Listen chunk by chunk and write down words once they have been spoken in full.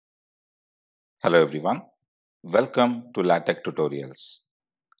Hello everyone, welcome to LaTeX Tutorials.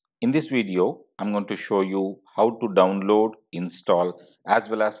 In this video, I'm going to show you how to download, install as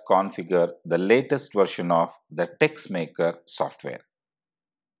well as configure the latest version of the TexMaker software.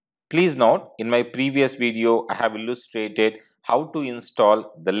 Please note, in my previous video, I have illustrated how to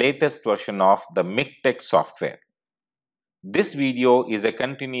install the latest version of the MikTeX software. This video is a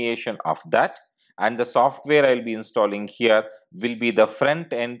continuation of that, and the software I'll be installing here will be the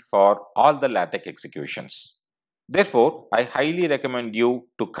front end for all the LaTeX executions. Therefore, I highly recommend you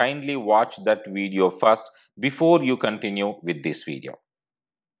to kindly watch that video first before you continue with this video.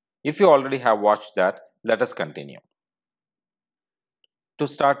 If you already have watched that, let us continue. To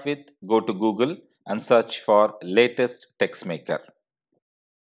start with, go to Google and search for latest TextMaker.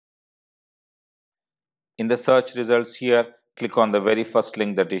 In the search results here, click on the very first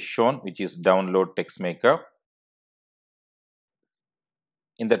link that is shown, which is download TextMaker.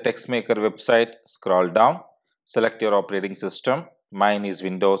 In the TextMaker website, scroll down, select your operating system. Mine is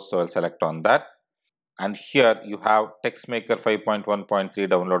Windows, so I'll select on that. And here you have TextMaker 5.1.3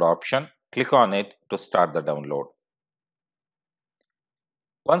 download option. Click on it to start the download.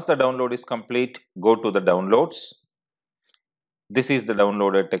 Once the download is complete, go to the downloads. This is the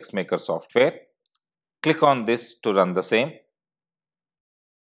downloaded TextMaker software. Click on this to run the same.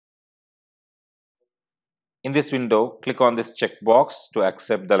 In this window, click on this checkbox to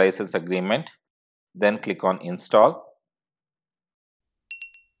accept the license agreement. Then click on install.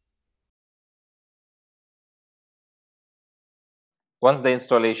 Once the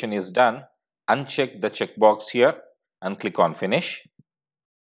installation is done, uncheck the checkbox here and click on finish.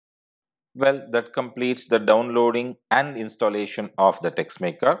 Well, that completes the downloading and installation of the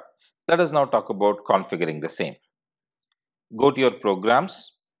TextMaker. Let us now talk about configuring the same. Go to your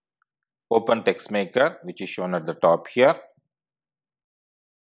programs, open TextMaker, which is shown at the top here.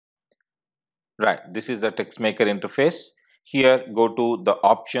 Right, this is the TextMaker interface. Here, go to the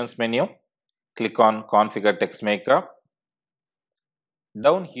options menu, click on configure TextMaker.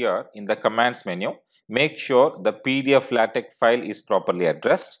 Down here in the commands menu, make sure the PDF LaTeX file is properly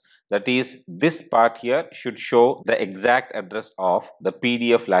addressed. That is, this part here should show the exact address of the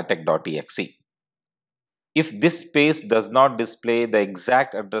PDF LaTeX.exe. If this space does not display the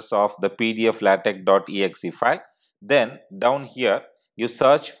exact address of the PDF LaTeX.exe file, then down here you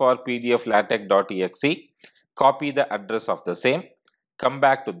search for PDF LaTeX.exe, copy the address of the same, come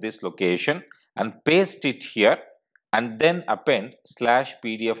back to this location and paste it here and then append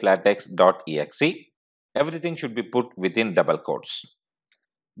 /PDF LaTeX.exe. Everything should be put within double quotes.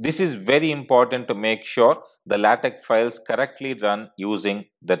 This is very important to make sure the LaTeX files correctly run using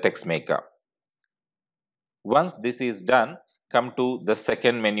the TextMaker. Once this is done, come to the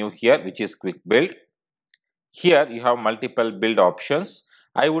second menu here, which is Quick Build. Here you have multiple build options.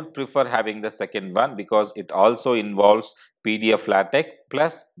 I would prefer having the second one because it also involves PDF LaTeX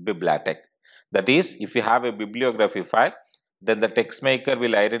plus BibLaTeX. That is, if you have a bibliography file, then the TextMaker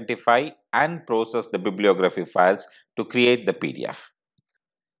will identify and process the bibliography files to create the PDF.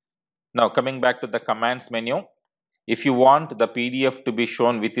 Now coming back to the commands menu, if you want the PDF to be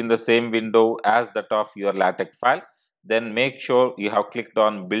shown within the same window as that of your LaTeX file, then make sure you have clicked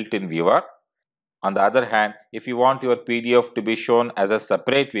on built-in viewer. On the other hand, if you want your PDF to be shown as a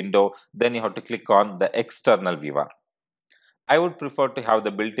separate window, then you have to click on the external viewer. I would prefer to have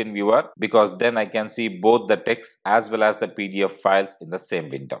the built-in viewer because then I can see both the text as well as the PDF files in the same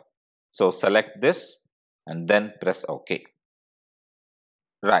window. So select this and then press OK.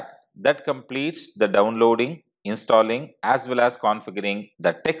 Right, that completes the downloading, installing as well as configuring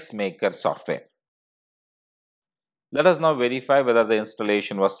the TextMaker software. Let us now verify whether the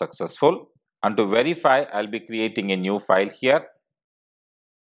installation was successful. And to verify, I'll be creating a new file here.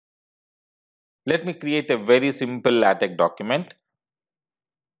 Let me create a very simple LaTeX document.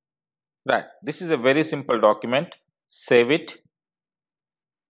 Right, this is a very simple document. Save it.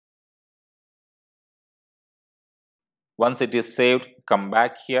 Once it is saved, come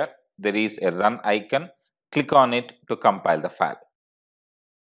back here. There is a run icon. Click on it to compile the file.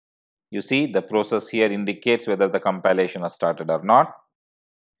 You see the process here indicates whether the compilation has started or not.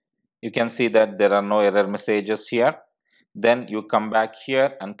 You can see that there are no error messages here. Then you come back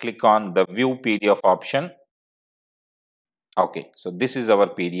here and click on the view PDF option. Okay, so this is our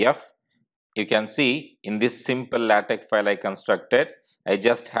PDF. You can see in this simple LaTeX file I constructed, I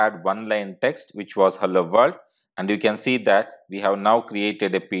just had one line text which was hello world, and you can see that we have now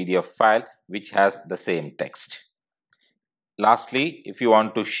created a PDF file which has the same text. Lastly, if you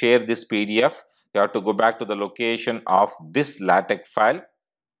want to share this PDF, you have to go back to the location of this LaTeX file.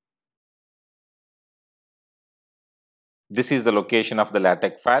 This is the location of the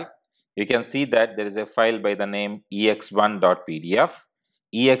LaTeX file. You can see that there is a file by the name ex1.pdf.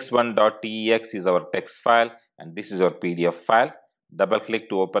 ex1.tex is our text file and this is our PDF file. Double click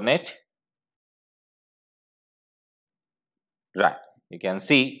to open it. Right, you can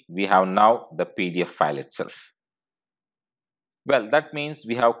see we have now the PDF file itself. Well, that means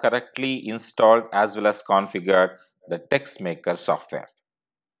we have correctly installed as well as configured the TexMaker software.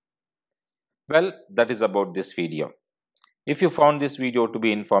 Well, that is about this video. If you found this video to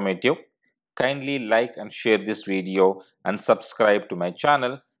be informative, kindly like and share this video and subscribe to my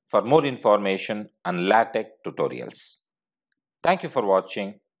channel for more information on LaTeX tutorials. Thank you for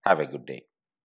watching. Have a good day.